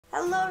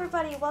Hello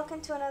everybody, welcome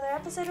to another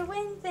episode of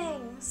Win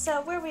Things.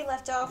 So where we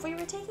left off, we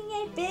were taking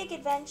a big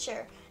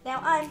adventure.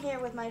 Now I'm here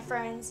with my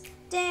friends,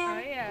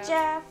 Dan,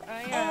 Jeff,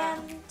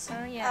 and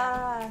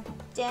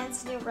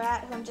Dan's new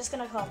rat, who I'm just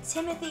going to call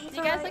Timothy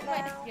for right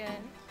now.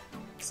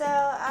 So,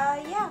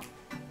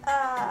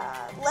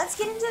 let's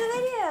get into the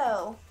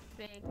video.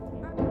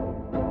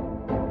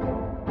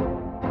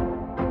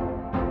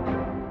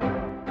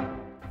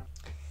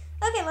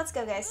 Okay, let's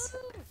go guys.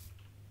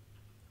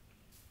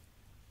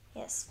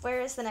 Yes,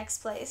 where is the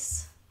next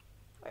place?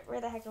 Where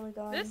the heck are we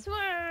going? This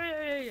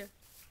way!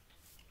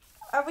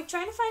 Are we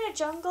trying to find a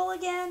jungle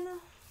again?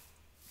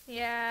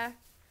 Yeah.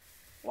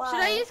 Why? Should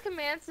I use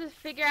commands to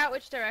figure out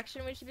which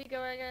direction we should be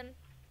going in?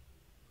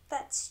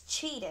 That's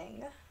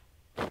cheating.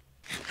 Wow,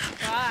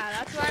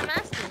 that's why I'm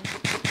asking.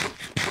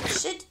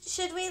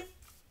 Should we...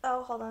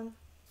 Oh, hold on.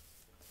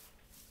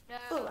 No.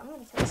 Ooh, I'm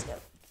gonna kill this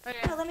goat.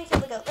 Okay. No, let me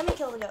kill the goat. Let me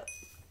kill the goat.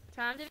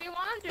 Time to be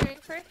wandering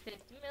for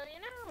 50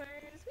 million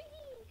hours. Whee!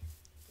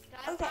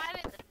 Gotta Okay. find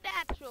it the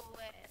natural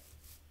way.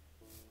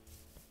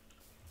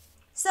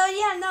 So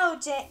yeah, no,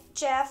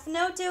 Jeff,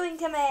 no doing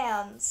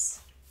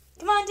commands.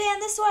 Come on, Dan,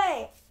 this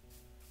way.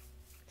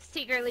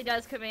 Secretly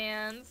does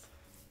commands.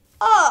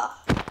 Oh!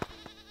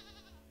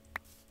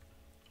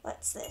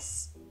 What's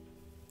this?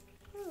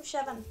 Ooh,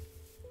 7.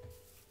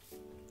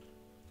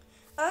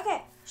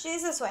 Okay,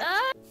 she's this way.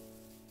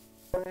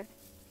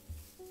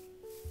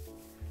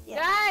 Yeah.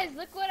 Guys,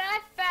 look what I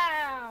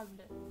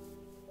found!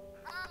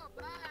 Oh,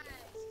 bye.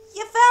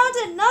 You found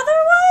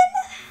another one?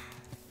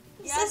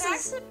 Yeah, This it's is...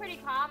 actually pretty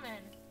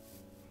common.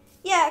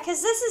 Yeah,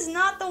 because this is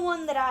not the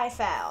one that I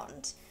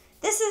found.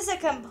 This is a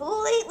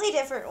completely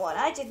different one.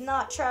 I did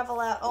not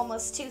travel out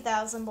almost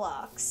 2,000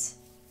 blocks.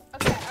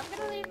 Okay, I'm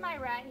gonna leave my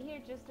rat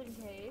here just in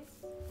case.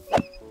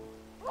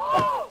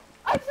 Oh!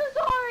 I'm so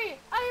sorry!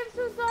 I am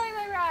so sorry,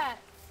 my rat!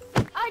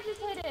 I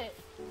just hit it.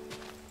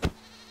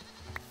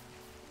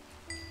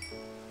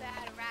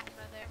 Bad rat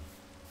mother.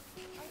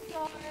 I'm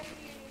sorry.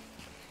 Okay.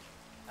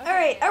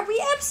 Alright, are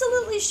we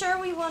absolutely sure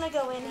we want to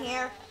go in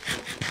here?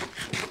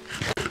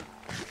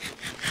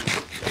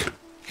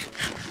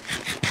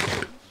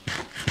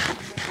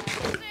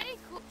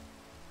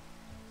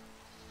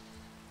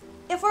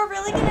 If we're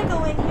really gonna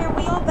go in here,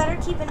 we all better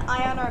keep an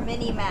eye on our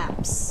mini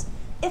maps.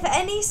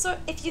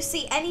 If you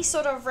see any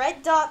sort of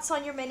red dots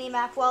on your mini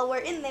map while we're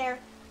in there,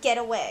 get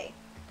away.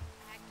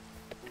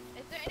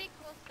 Is there any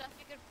cool stuff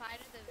you can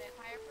find in the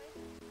vampire place?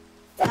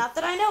 Not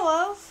that I know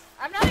of.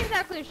 I'm not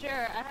exactly sure.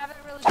 I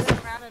haven't really been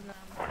around in them.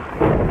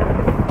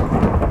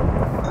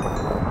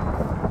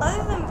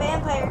 Other than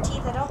vampire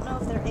teeth, I don't know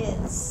if there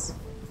is.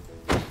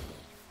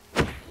 I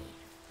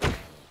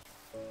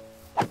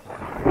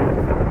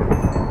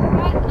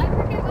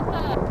forget what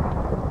the...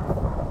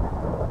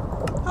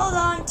 Hold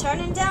on,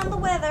 turning down the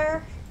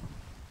weather.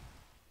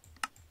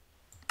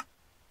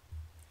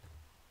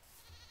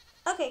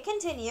 Okay,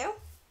 continue.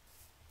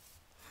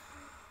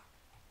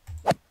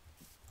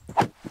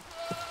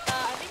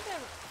 I think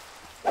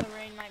the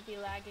rain might be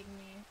lagging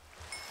me.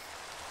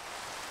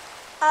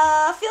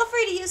 Feel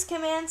free to use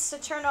commands to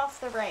turn off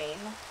the rain.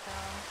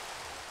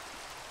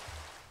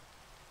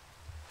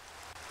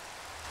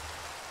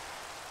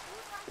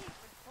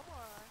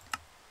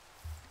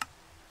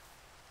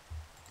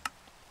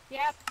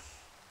 Yep.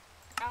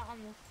 Out on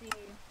the sea.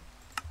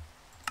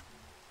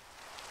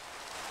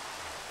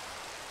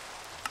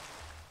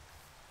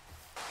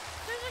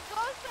 There's a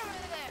ghost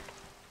over there.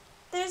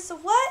 There's a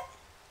what?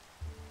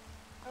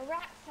 A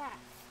rat sack.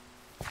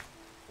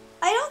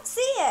 I don't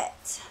see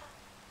it.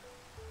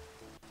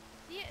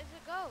 See it as a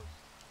ghost.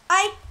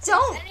 I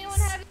don't. Does anyone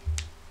have...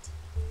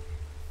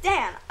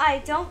 Dan, I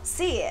don't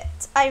see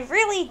it. I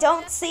really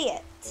don't see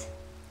it.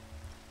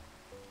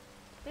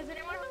 Does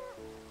anyone...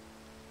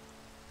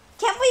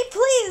 Can we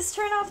please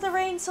turn off the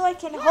rain so I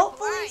can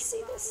hopefully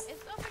see this?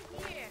 It's over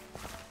here.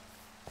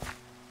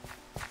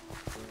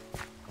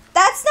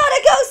 That's not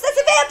a ghost, that's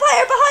a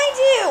vampire behind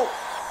you!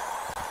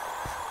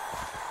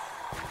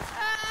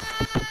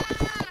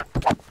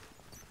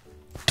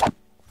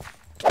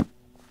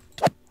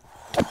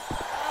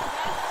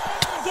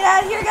 Get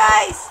out of here,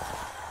 guys!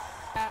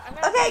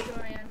 Okay.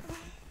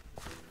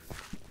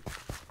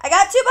 I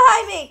got 2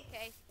 behind me!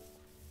 Okay.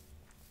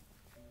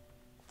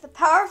 The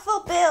powerful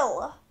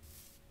Bill.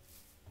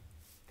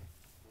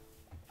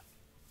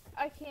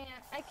 I can't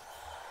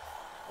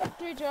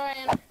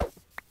rejoin.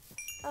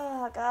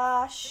 Oh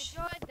gosh.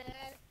 Rejoin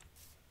there.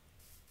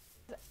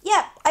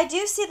 Yeah, I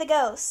do see the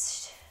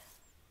ghost.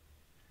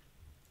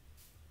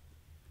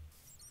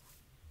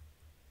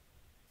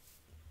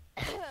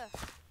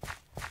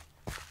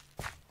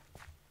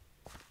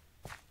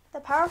 The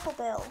powerful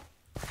Bill.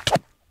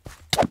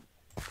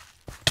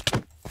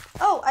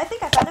 Oh, I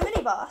think I found a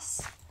mini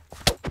boss.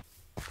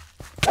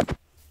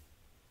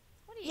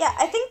 Yeah,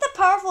 I think the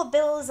powerful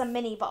Bill is a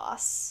mini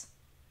boss.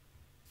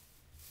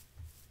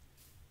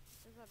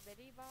 Is a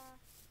mini boss?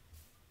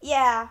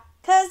 Yeah,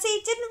 because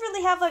he didn't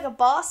really have like a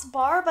boss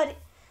bar, but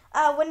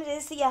when it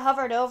is that you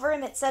hovered over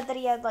him, it said that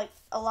he had like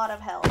a lot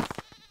of health.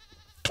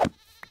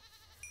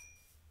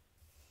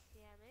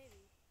 Yeah,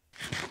 maybe.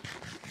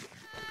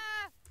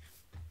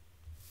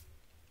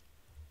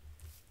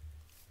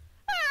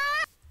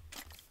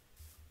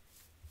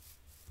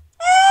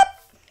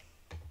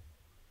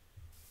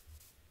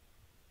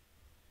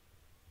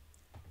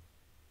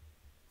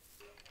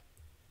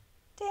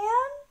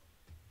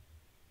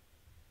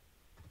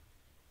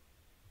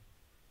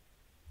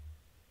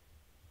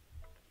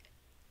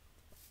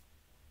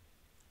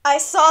 I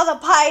saw the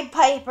Pied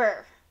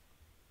Piper.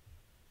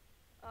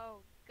 Oh,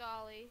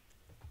 golly.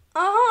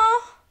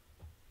 Uh-huh.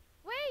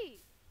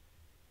 Wait!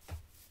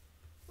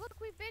 Look,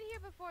 we've been here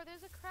before.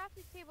 There's a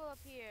crafting table up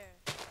here.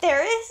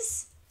 There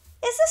is?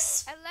 Is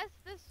this? Unless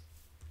this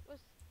was...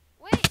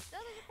 Wait! No,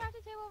 there's a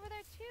crafting table over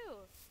there,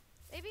 too.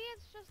 Maybe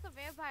it's just the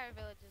vampire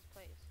village's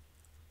place.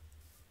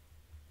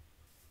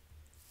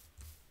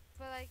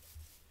 But, like,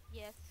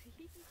 yes.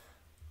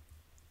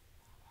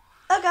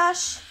 Oh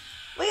gosh.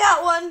 We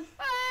got one.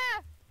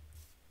 Ah!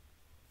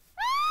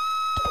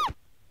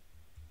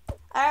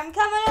 I'm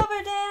coming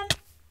over, Dan.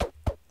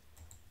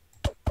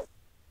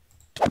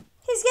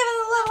 He's giving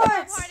the love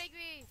hearts. Parting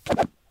me.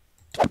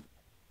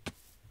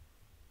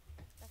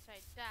 That's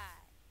right,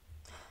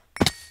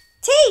 die.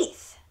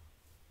 Teeth.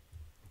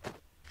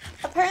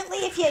 Apparently,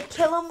 if you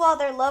kill them while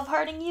they're love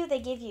hearting you, they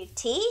give you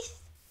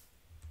teeth.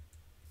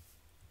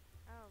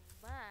 Oh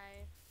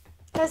my.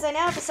 Because I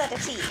now have a set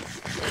of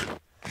teeth.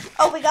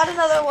 Oh, we got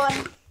another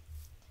one.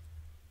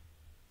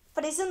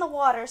 But he's in the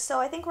water, so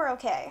I think we're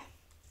okay.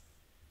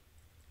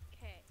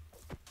 Okay.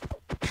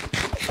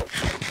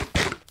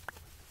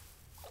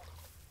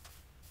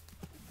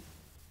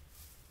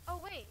 Oh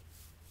wait,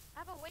 I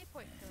have a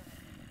waypoint to it.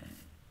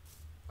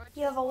 Or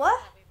You have a to what?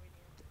 that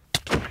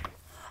waypoint here.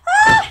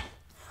 Ah!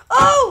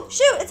 Oh,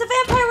 shoot, it's a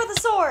vampire with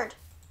a sword.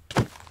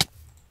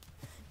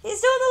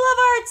 He's doing the love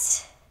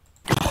arts.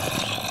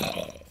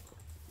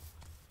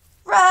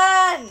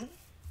 Run!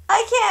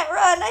 I can't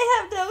run. I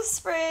have no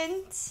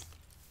sprint.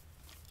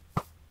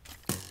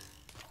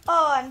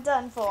 Oh, I'm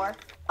done for.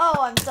 Oh,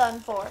 I'm done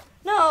for.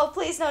 No,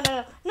 please, no, no,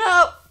 no.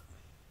 No!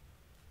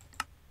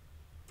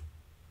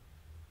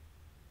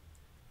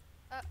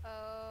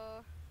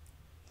 Uh-oh.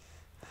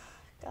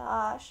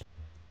 Gosh.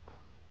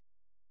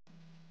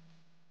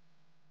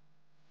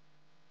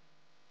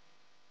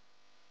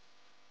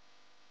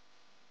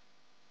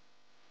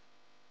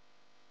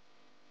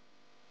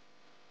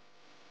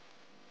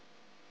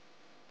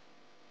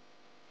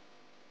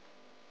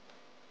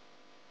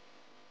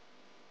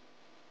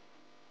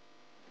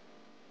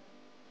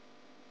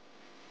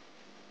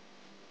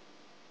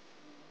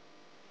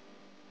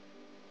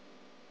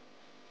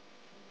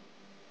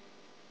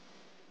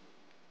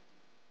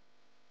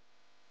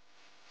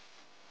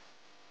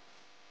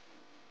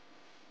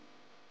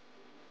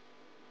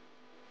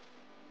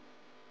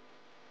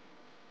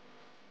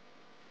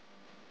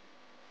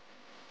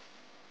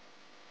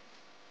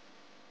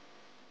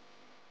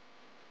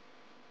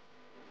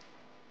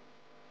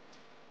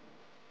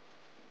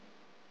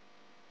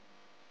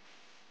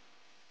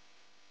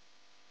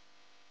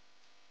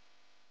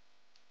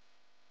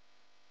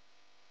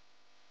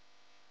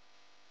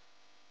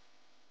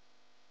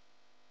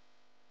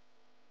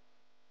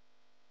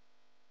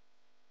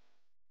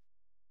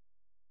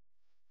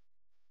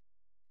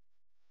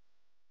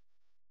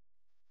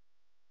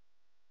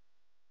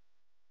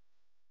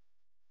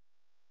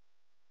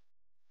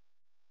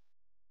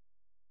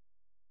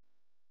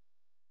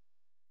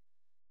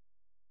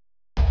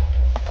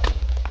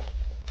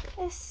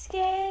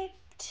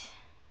 Escaped.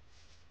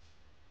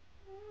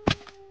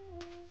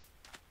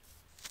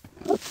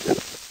 Nap.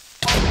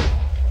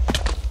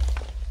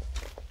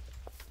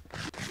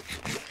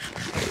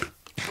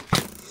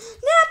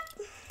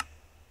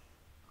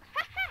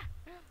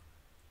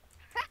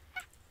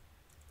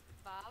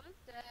 Bob is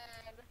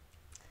dead.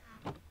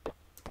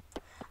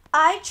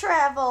 I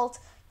traveled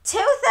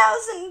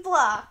 2,000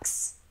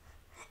 blocks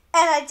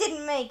and I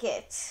didn't make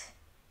it. This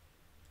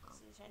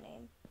is your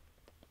name.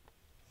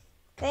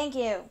 Thank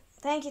you.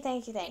 Thank you,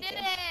 thank you, thank You you.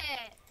 did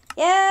it!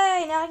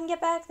 Yay, now I can get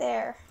back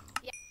there.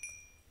 Yeah.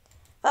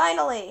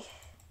 Finally.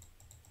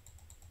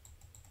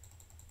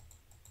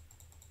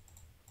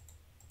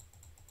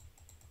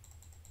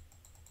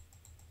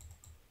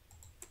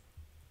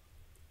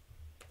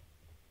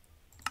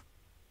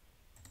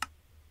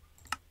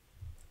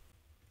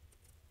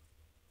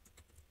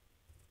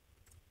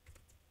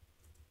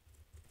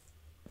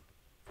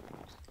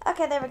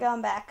 Okay, there we go,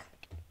 I'm back.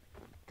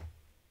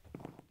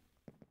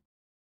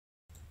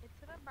 Into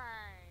the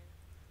mine.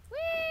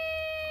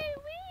 Whee!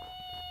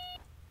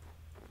 Whee!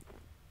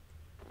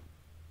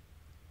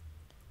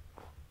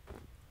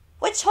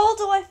 Which hole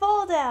do I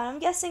fall down? I'm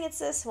guessing it's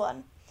this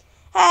one.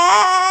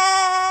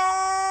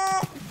 Ah!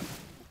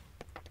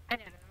 I don't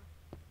know.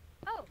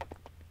 Oh!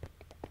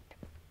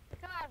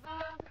 God,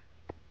 Bob!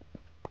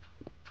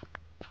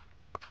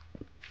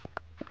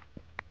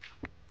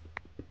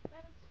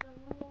 Let's go.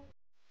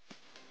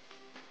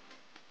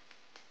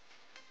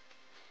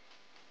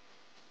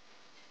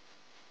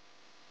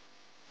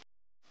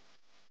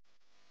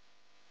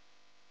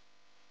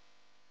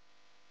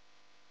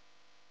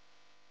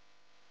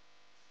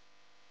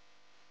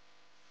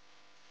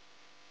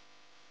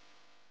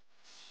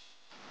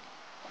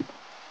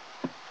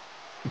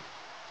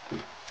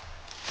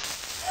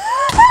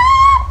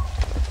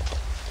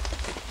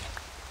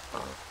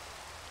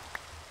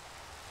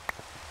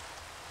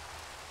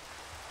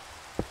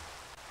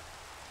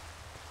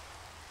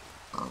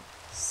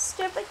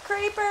 Stupid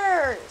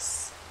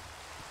creepers.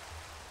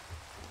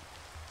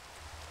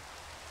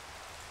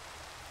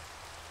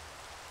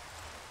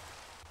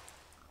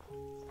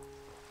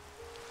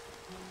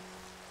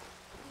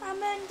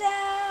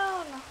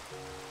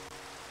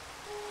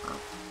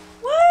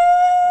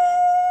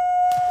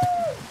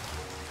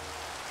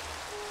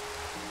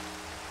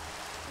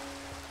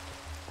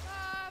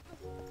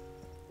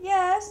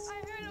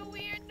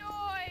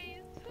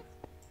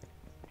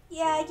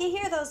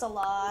 was a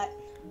lot.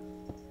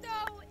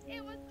 No,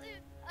 it was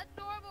a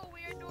normal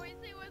weird noise.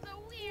 It was a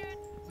weird,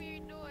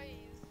 weird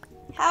noise.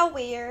 How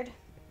weird.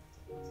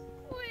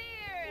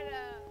 Weird.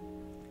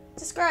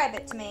 Describe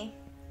it to me.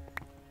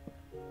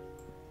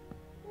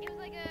 It was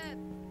like a.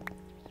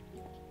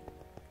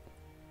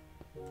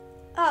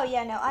 Oh,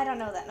 yeah, no, I don't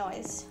know that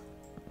noise.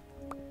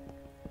 I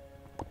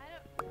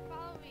don't.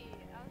 Follow me.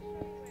 I'll show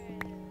you where it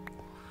is.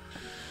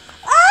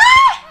 Ah!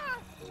 Ah!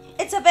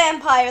 It's a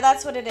vampire,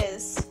 that's what it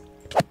is.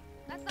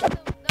 That's not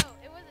the. No,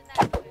 it wasn't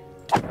that noise. It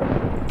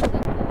was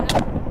something else.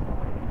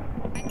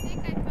 I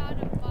think I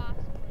found a boss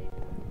plate.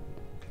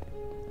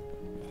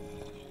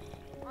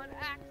 On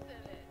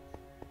accident.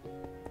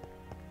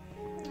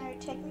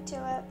 Alright, take me to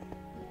it.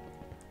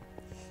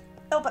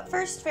 Oh, but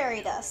first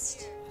fairy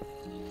dust.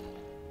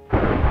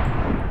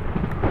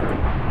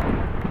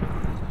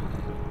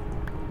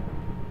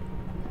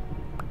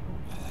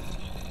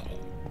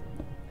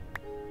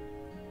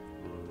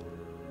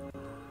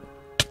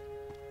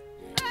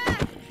 Ah!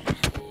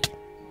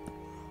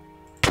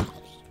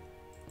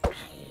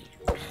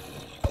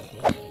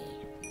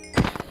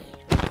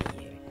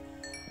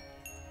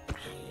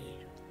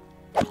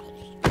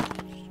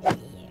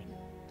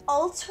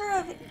 Altar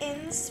of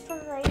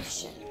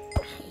Inspiration. I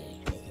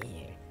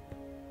think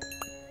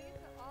it's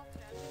the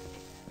altar.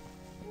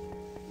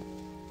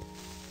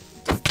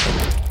 I'm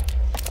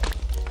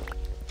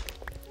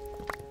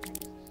gonna take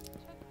that. I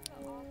just took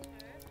the altar.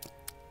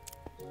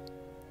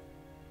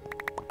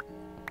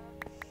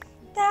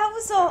 That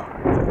was a...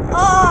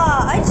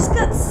 Ah, I just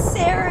got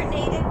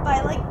serenaded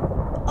by like...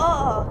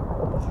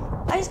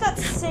 Oh. I just got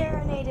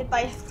serenaded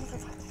by...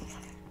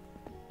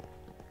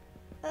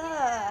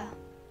 I'm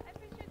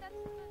pretty sure that's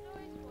what the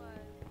noise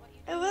was. What you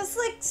It was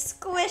like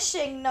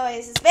squishing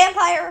noises.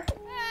 Vampire!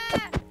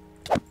 Ah!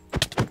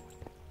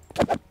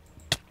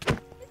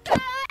 It's got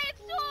an iron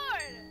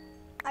sword!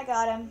 I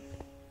got him.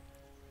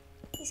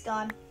 He's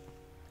gone.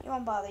 He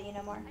won't bother you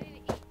no more. I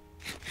need to eat.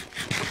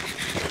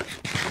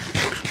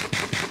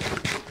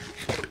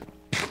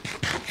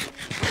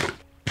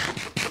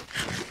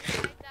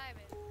 I dive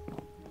in.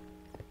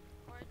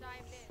 Or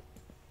dived in.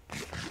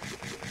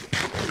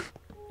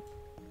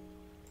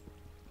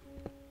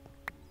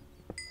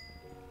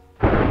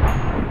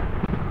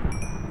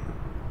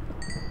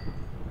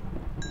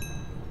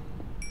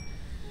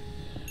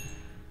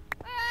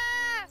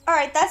 Ah!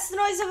 Alright, that's the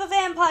noise of a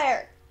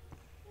vampire.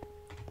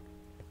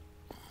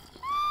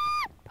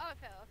 Oh, it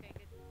fell. Okay,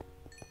 good.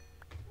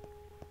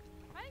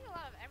 I'm finding a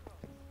lot of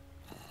emeralds.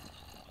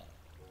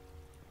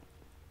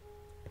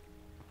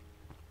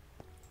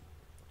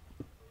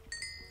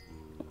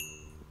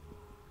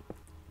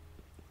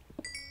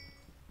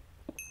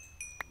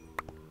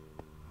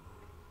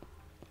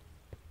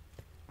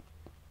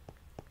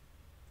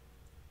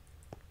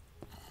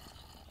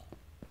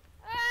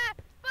 Ah!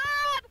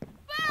 Bob!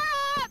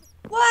 Bob!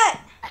 What?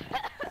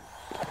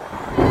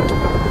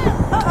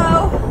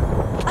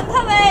 Uh-oh. I'm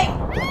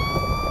coming.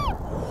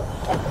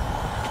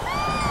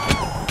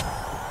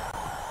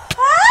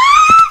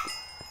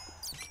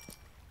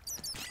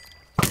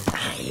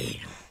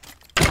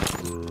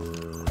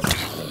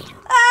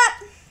 Ah!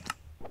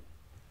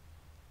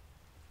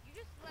 You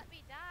just let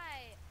me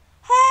die.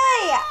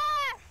 Hey!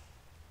 Ah!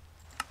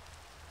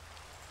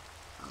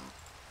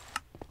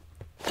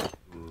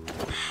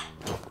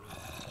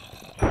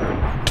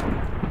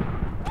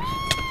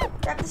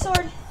 Grab the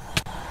sword.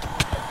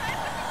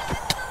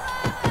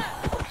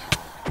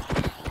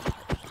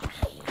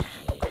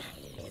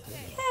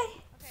 Okay,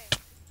 Hey. okay.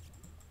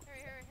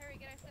 Hurry,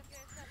 get our stuff,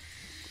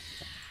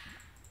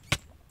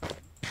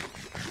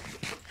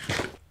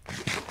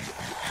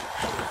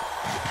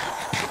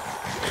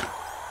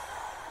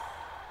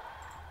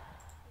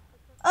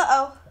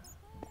 Uh-oh.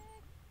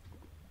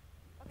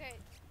 Okay.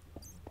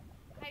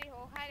 Hidey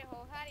hole, hidey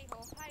hole, hidey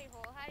hole, hidey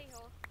hole, hidey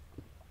hole.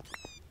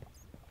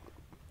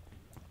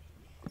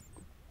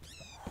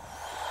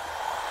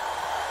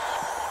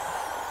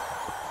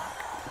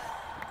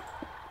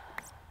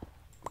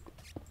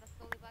 That's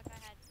the only block I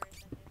had for a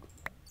second.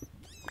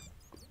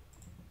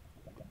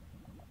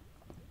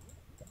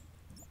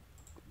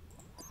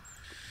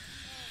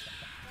 Oh,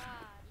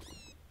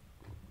 gosh.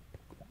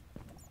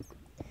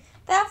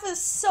 That was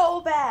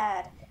so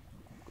bad.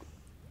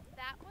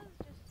 That was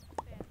just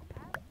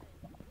fantastic.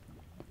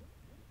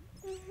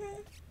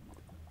 Mhm.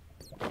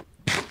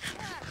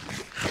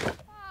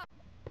 Ah,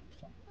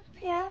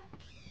 Yeah.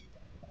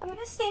 I'm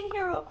gonna stand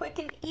here real quick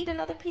and eat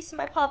another piece of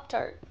my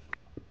Pop-Tart.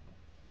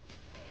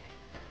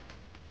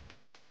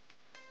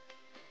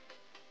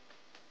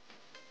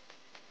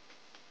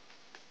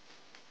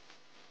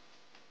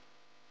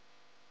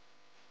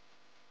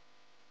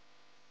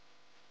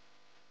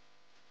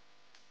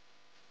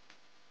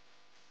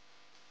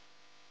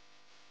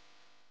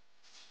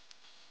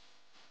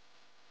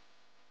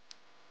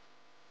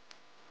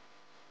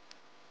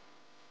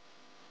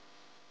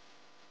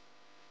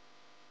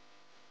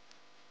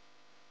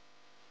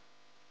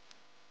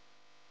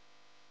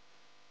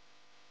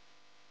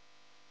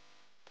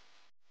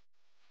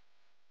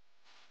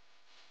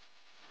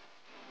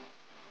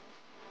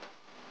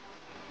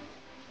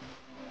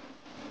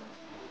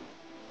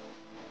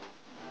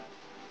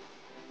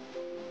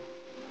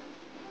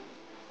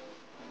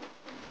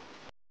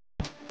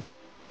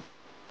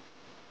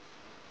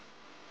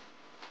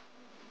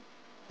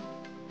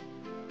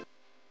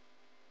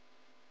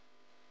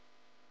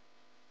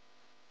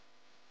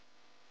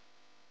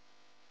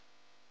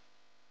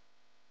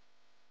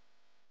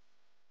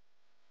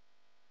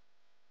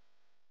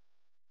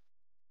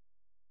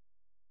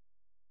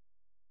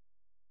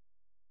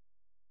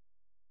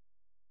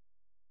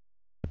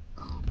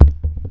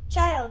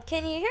 Child,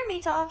 can you hear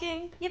me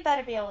talking? You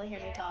better be able to hear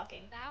me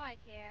talking. Now I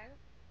can.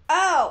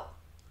 Oh!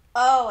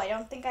 Oh, I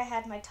don't think I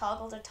had my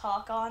toggle to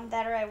talk on.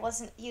 That or I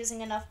wasn't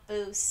using enough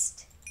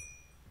boost.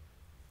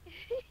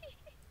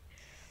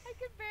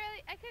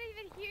 I couldn't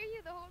even hear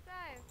you the whole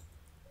time.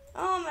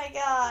 Oh my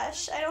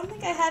gosh, I don't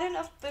think I had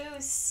enough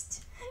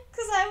boost.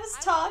 Because I was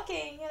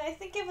talking and I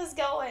think it was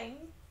going.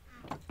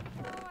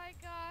 Oh my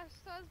gosh,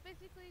 so it's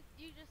basically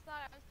you just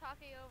thought I was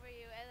talking over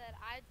you and then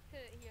I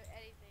couldn't hear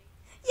anything.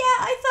 Yeah,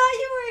 I thought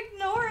you were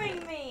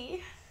ignoring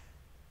me.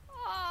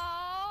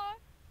 Aww.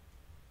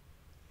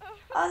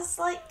 I was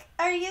like,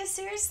 are you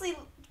seriously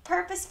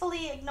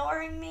purposefully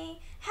ignoring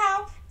me?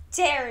 How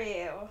dare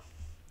you?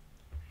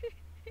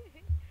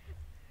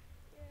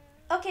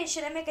 Yeah. Okay,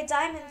 should I make a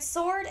diamond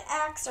sword,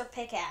 axe, or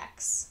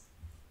pickaxe?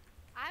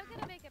 I'm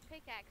gonna make a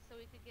pickaxe so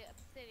we could get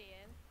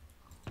obsidian.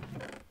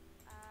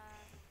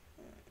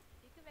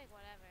 You can make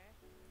whatever.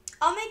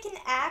 I'll make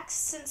an axe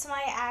since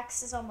my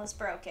axe is almost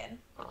broken.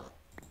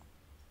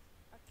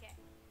 Okay.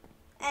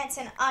 And it's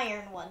an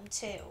iron one,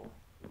 too.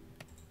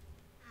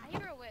 I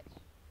hear a witch.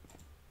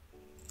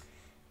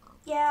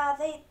 Yeah,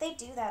 they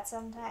do that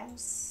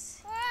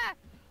sometimes. Ah!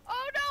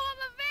 Oh no, I'm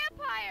a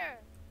vampire!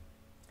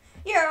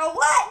 You're a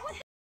what?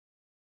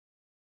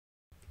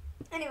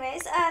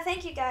 Anyways,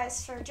 thank you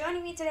guys for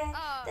joining me today.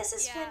 Oh, This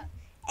has yeah. been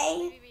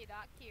a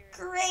Not here.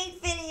 great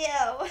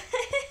video.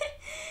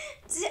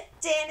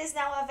 Dan is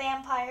now a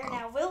vampire.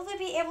 Now, will we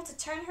be able to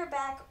turn her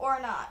back or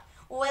not?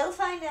 We'll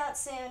find out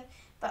soon.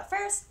 But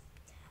first,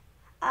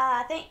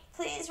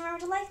 please remember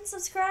to like and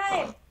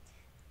subscribe.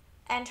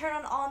 And turn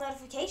on all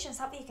notifications.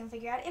 That way you can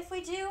figure out if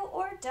we do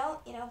or don't,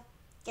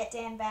 get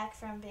Dan back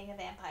from being a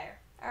vampire.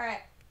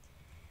 Alright.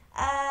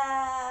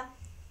 Have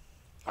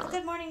a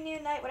good morning,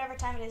 noon, night, whatever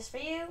time it is for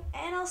you.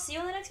 And I'll see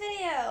you in the next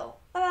video.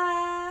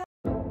 Bye-bye.